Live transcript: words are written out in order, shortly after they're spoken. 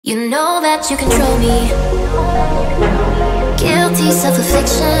You know that you control me. Guilty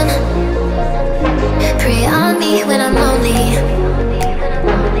self-affliction. Prey on me when I'm lonely,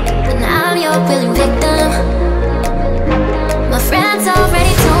 and I'm your willing victim. My friends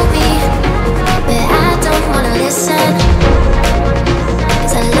already told me, but I don't wanna listen,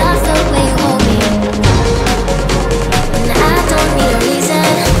 'cause I love the way you hold me, and I don't need a reason,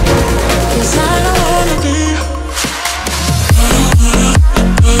 'cause I don't wanna be.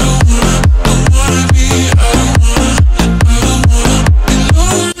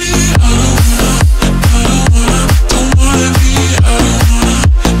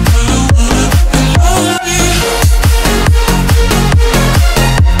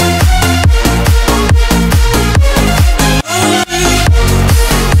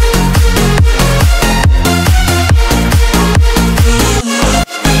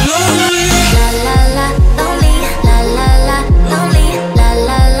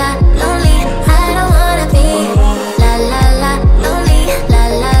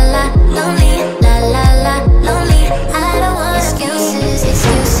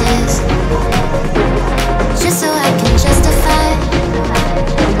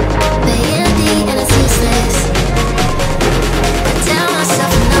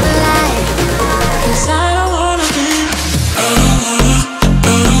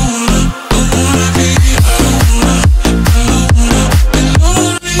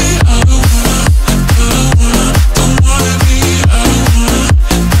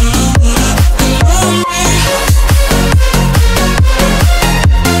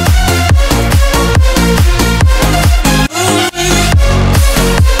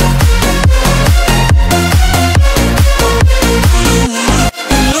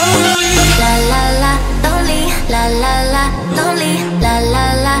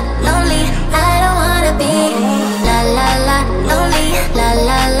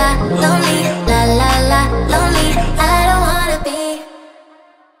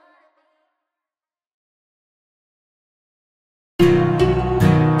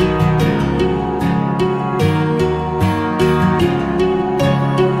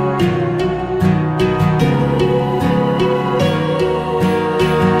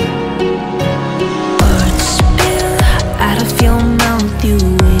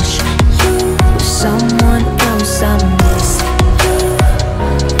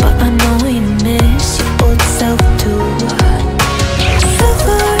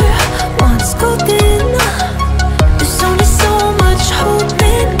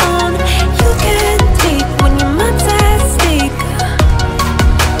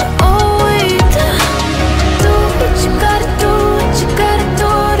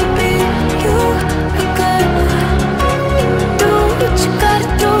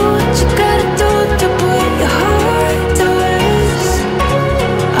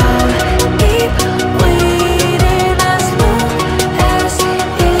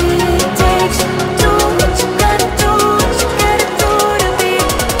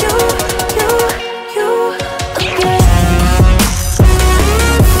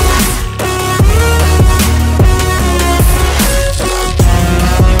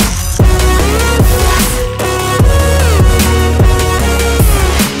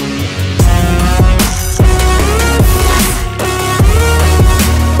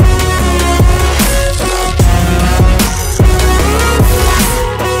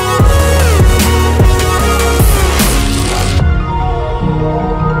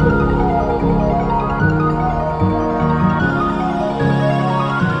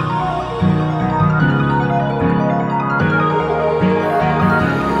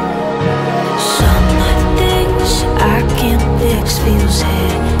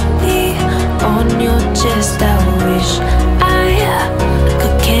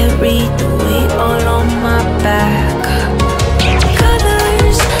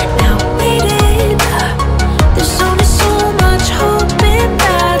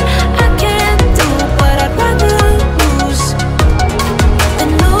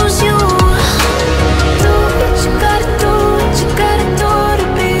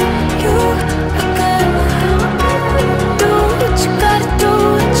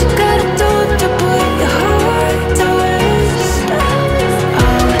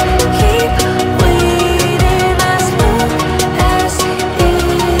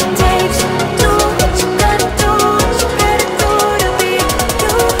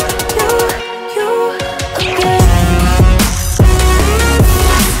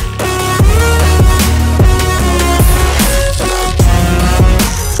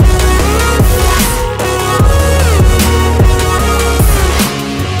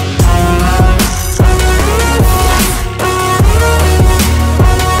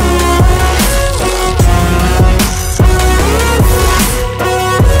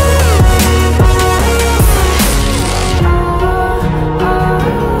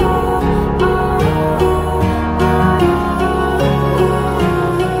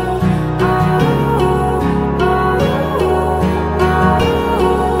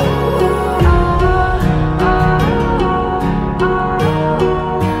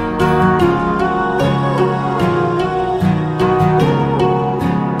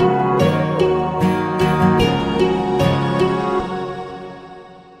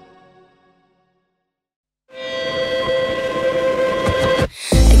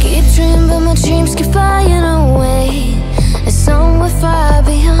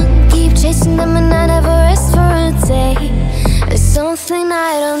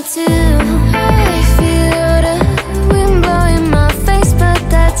 down too. I feel the wind blowing my face, but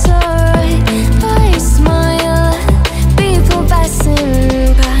that's alright. I smile at people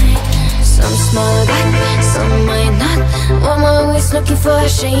passing by. Some smile back, some might not. I'm always looking for a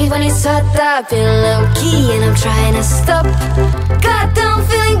shade when it's hot. I've been low-key and I'm trying to stop. Goddamn,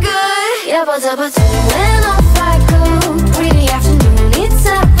 feeling good. Yeah, but when off I go. Pretty afternoon, it's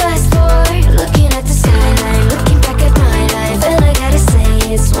a fast forward. Looking at the skyline, looking back at my life, and I gotta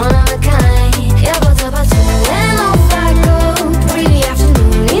say it's one of a kind. Yeah, but when off I go. Pretty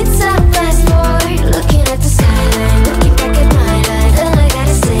afternoon, it's a fast forward. Looking at the skyline, looking back at my life, and I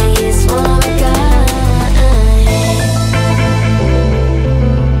gotta say it's one of a kind.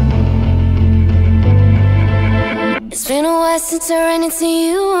 It's been a while since I ran into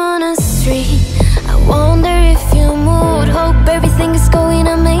you on a street. I wonder if you moved. Hope everything is going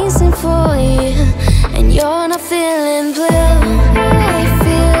amazing for you, and you're not feeling blue. I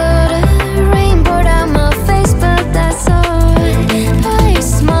feel the rain pour down my face, but that's alright. I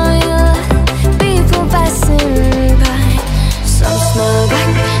smile at people passing by. Some smile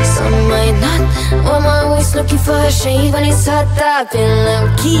back, some might not. I'm always looking for a shade when it's hot. I've been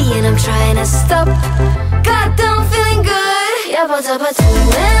low-key and I'm trying to stop. Goddamn, feeling good. Yeah, but when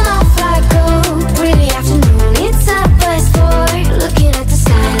off I go. Pretty afternoon, it's a fast forward. Looking at the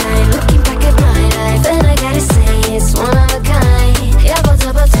skyline, looking back at my life, and I gotta say it's one of a kind. Yeah, but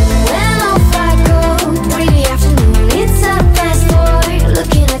when off I go. Pretty afternoon, it's a fast forward.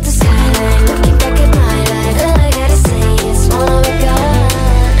 Looking at the skyline, looking back at my life, and I gotta say it's one of a kind.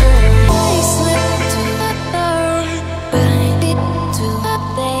 I slip to the right, bind it to the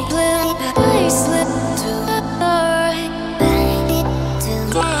blue. I slip to the right, bind it to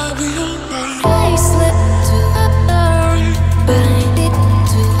the blue. I slip to the right, bind it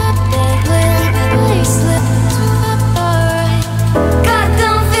to the blue. I slip to the right.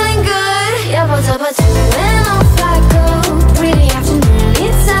 Goddamn, feeling good. Yeah, but when off I go. Pretty afternoon,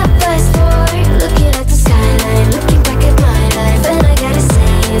 it's a fast forward. Looking at the skyline, looking back at my life, and I gotta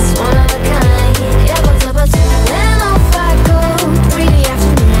say it's one of a kind. Yeah, but when off I go. Pretty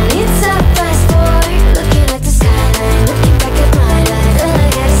afternoon, it's a fast forward. Looking at the skyline, looking back at my life, and I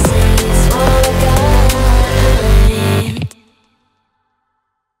gotta say it's one of a kind.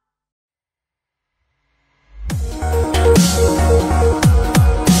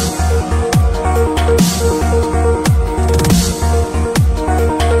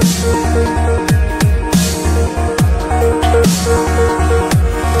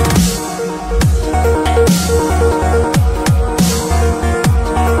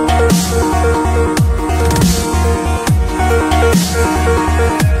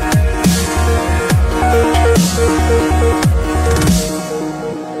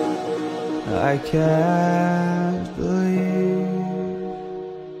 I can't believe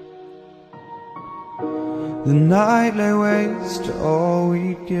the night lay waste to all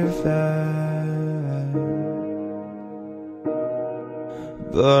we'd given.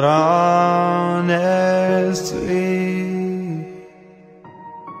 But honestly,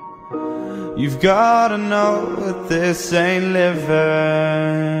 you've gotta know that this ain't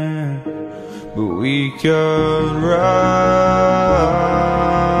living. But we could run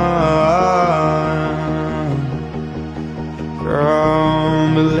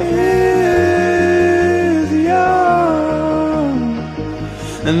from Elysium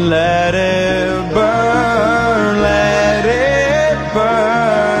and let it burn, let it burn.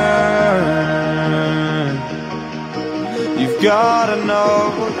 You've gotta know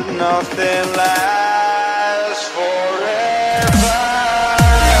that nothing lasts forever.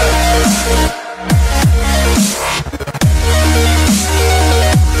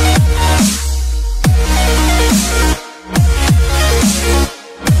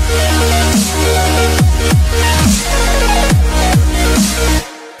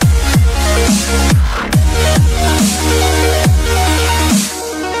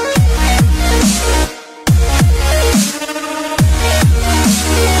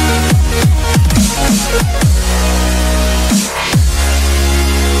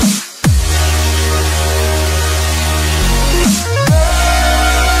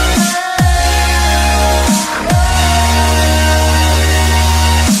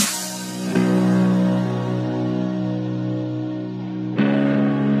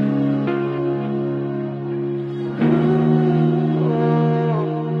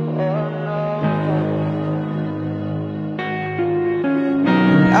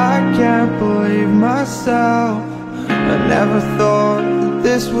 can't believe myself. I never thought that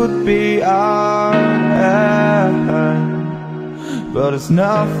this would be our end, but it's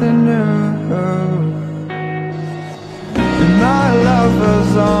nothing new. And my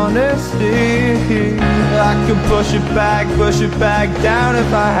lover's honesty. I can push it back down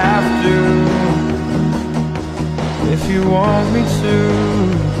if I have to, if you want me to.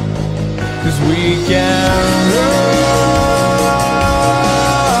 'Cause we can run,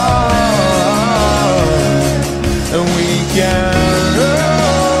 and we can run.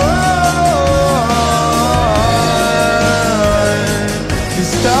 The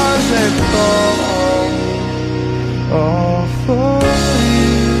stars they fall all for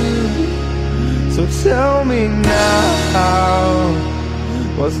you. So tell me now,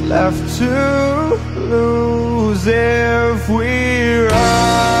 what's left to lose if we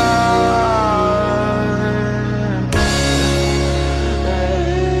run?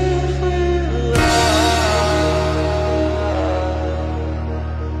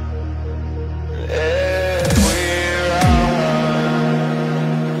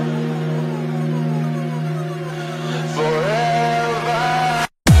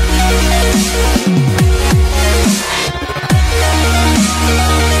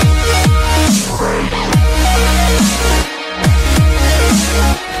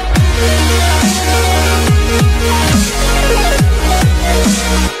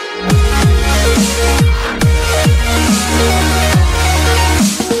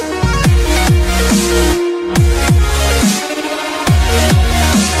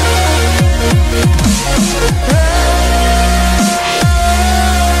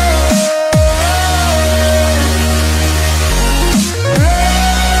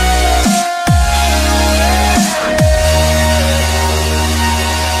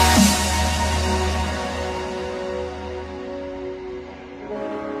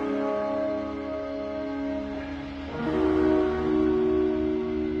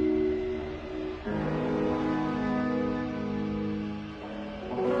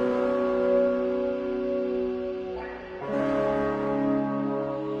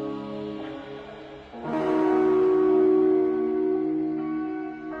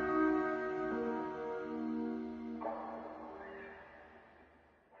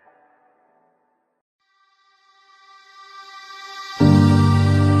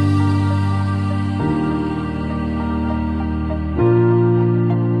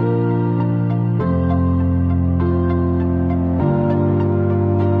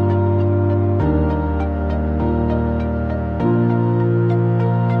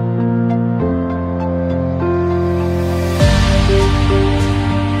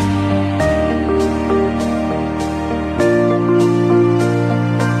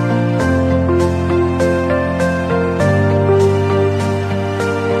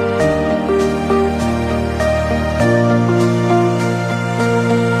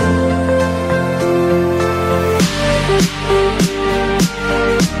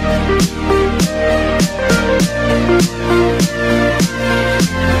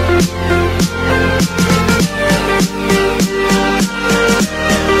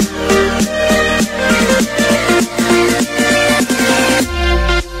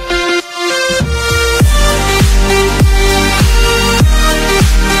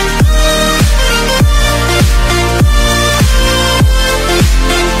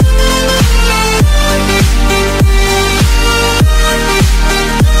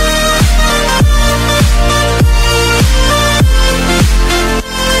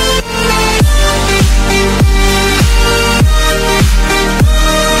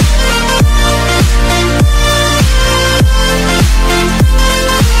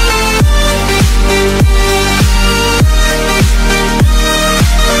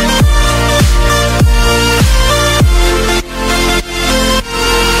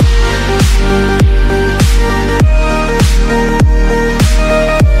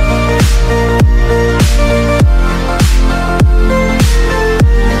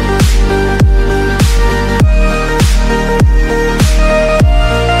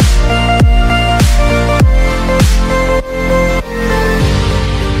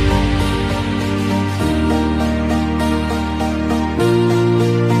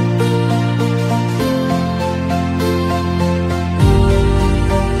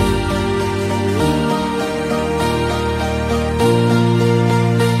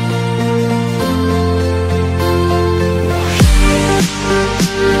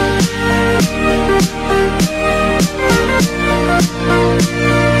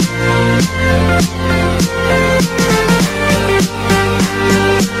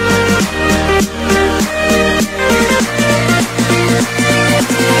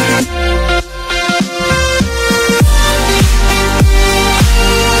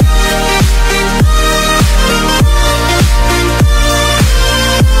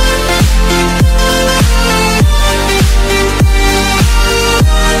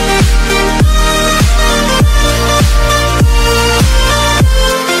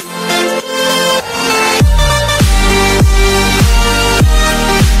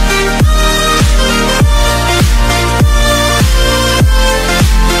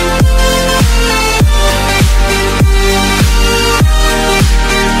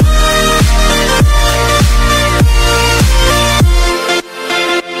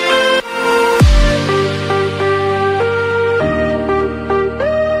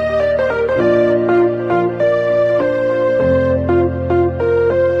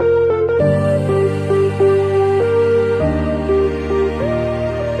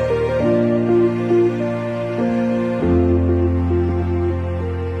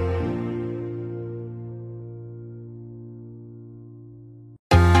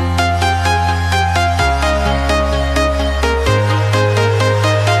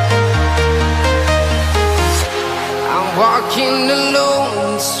 Walking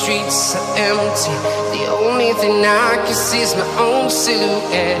alone, the streets are empty. The only thing I can see is my own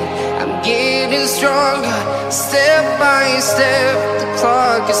silhouette. I'm getting stronger, step by step. The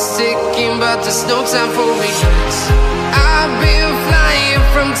clock is ticking, but there's no time for regrets. I've been flying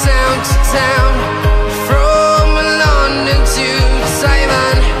from town to town, from London to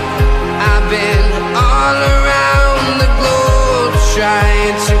Taiwan. I've been all around the globe,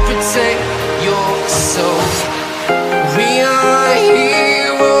 trying to protect your soul. We are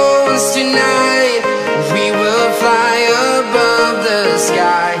heroes tonight. We will fly above the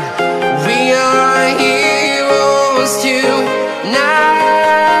sky. We are heroes tonight.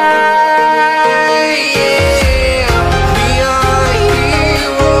 Yeah. We are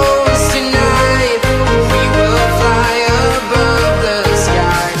heroes tonight. We will fly above the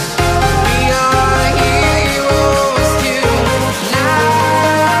sky. We are heroes tonight.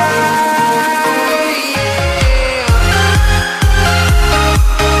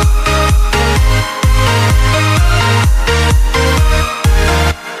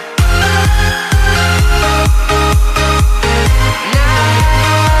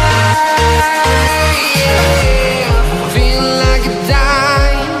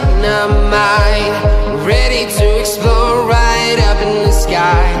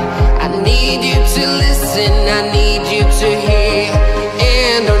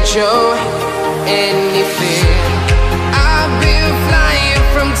 Show any fear. I've been flying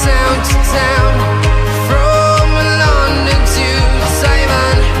from town to town, from London to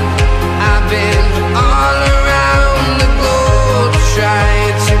Taiwan. I've been all around the globe,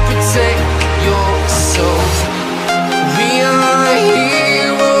 trying to protect your soul. We are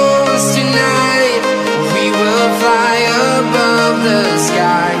heroes tonight. We will fly above the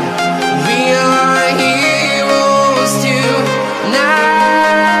sky. We are heroes tonight.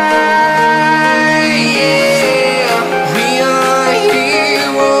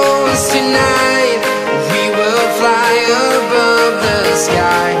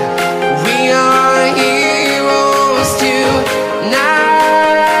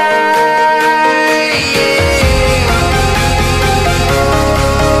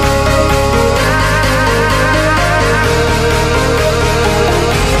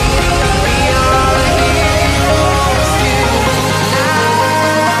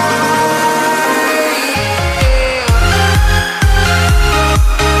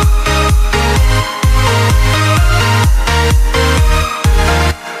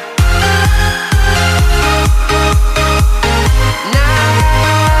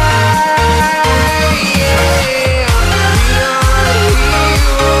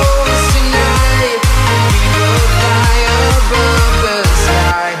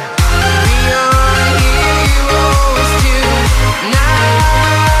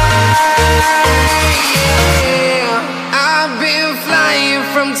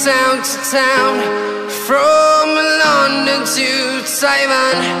 Town to town, from London to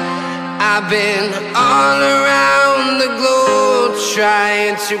Taiwan. I've been all around the globe,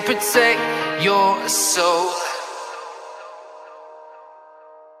 trying to protect your soul.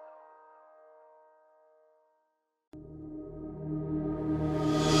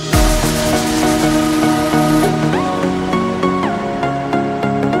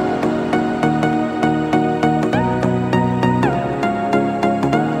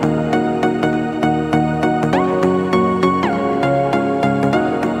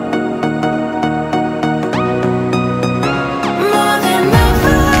 More than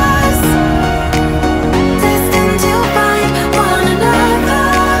lovers,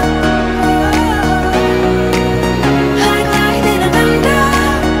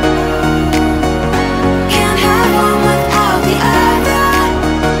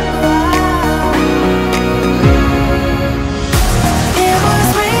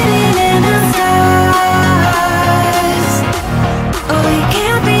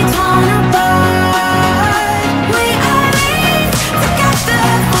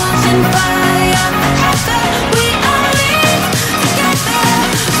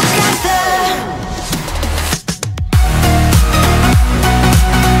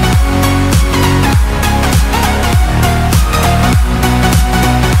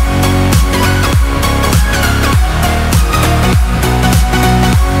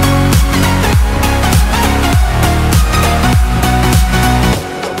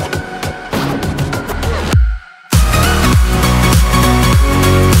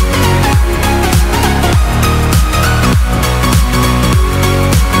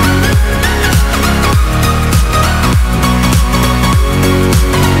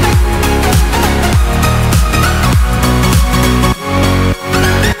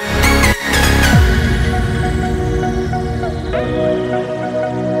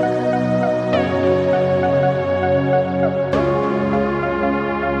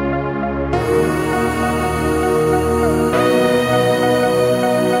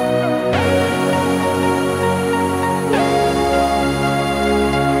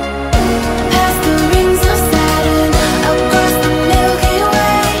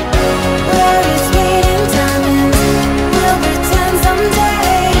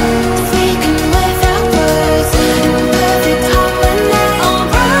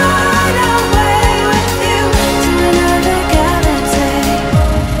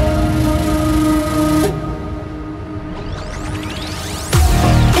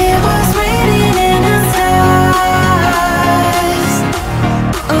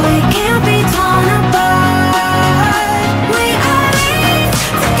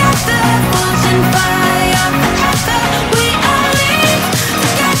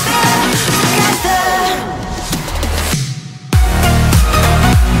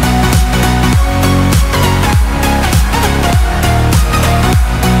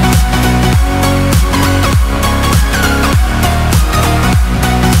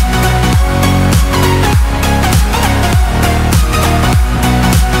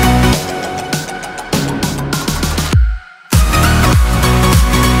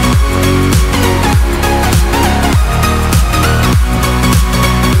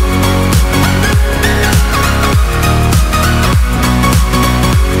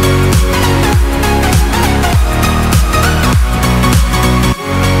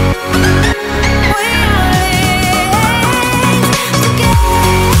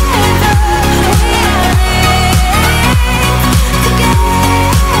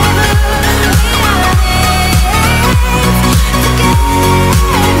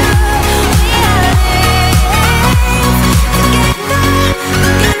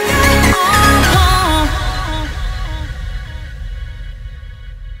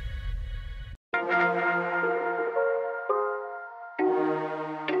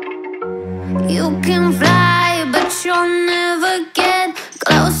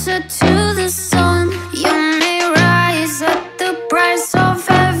 closer to the sun. You may rise at the price of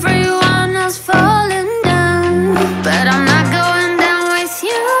everyone else falling down, but I'm not going down with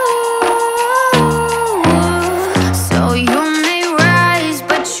you. So you may rise,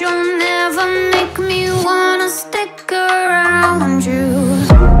 but you'll never make me wanna stick around you.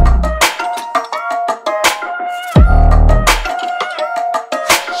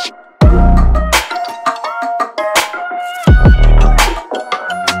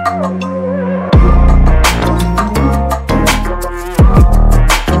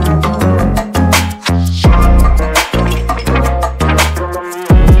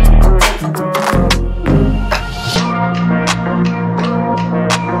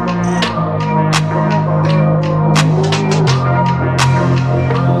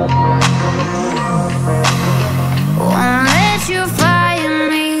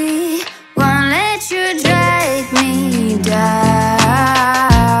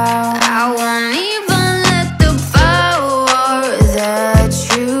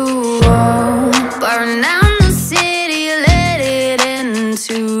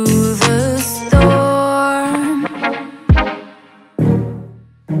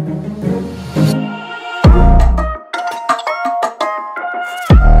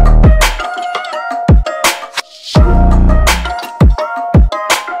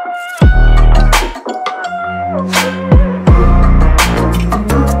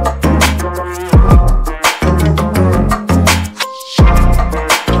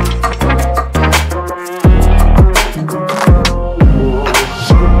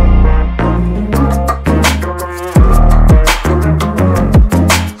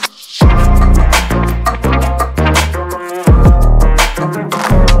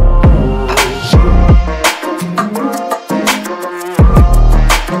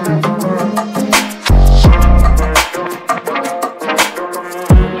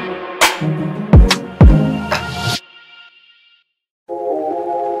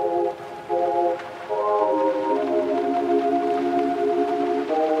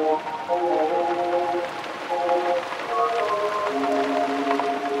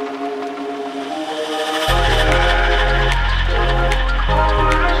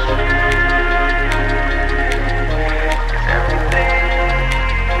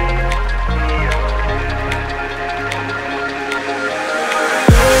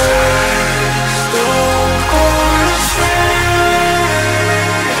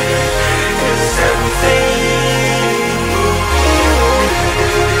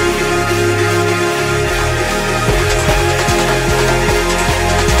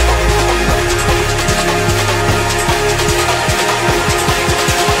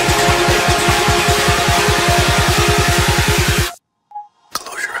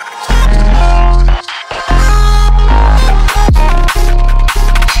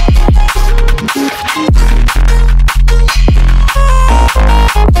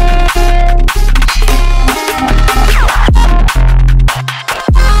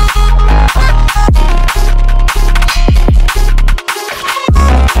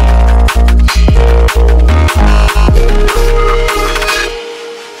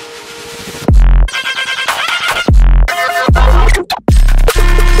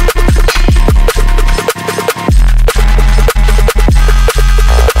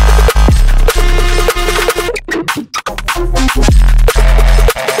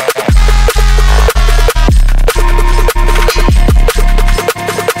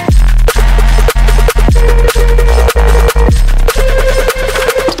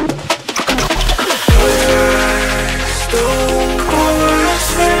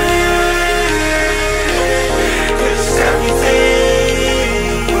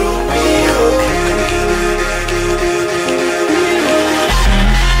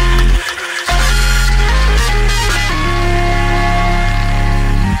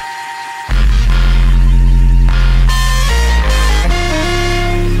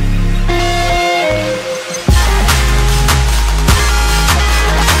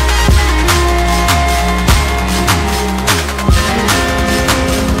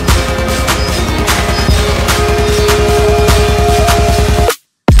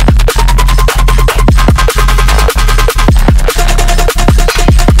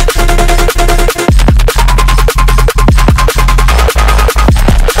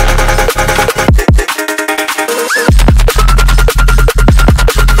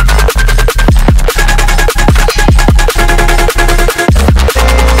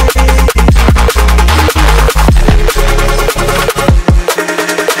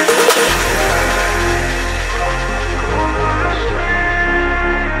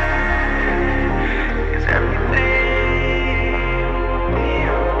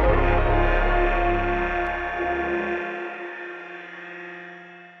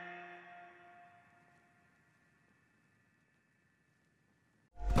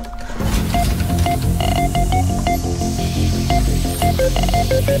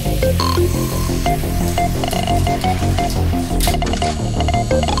 In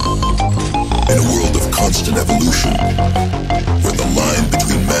a world of constant evolution, where the line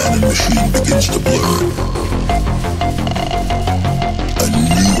between man and machine begins to blur,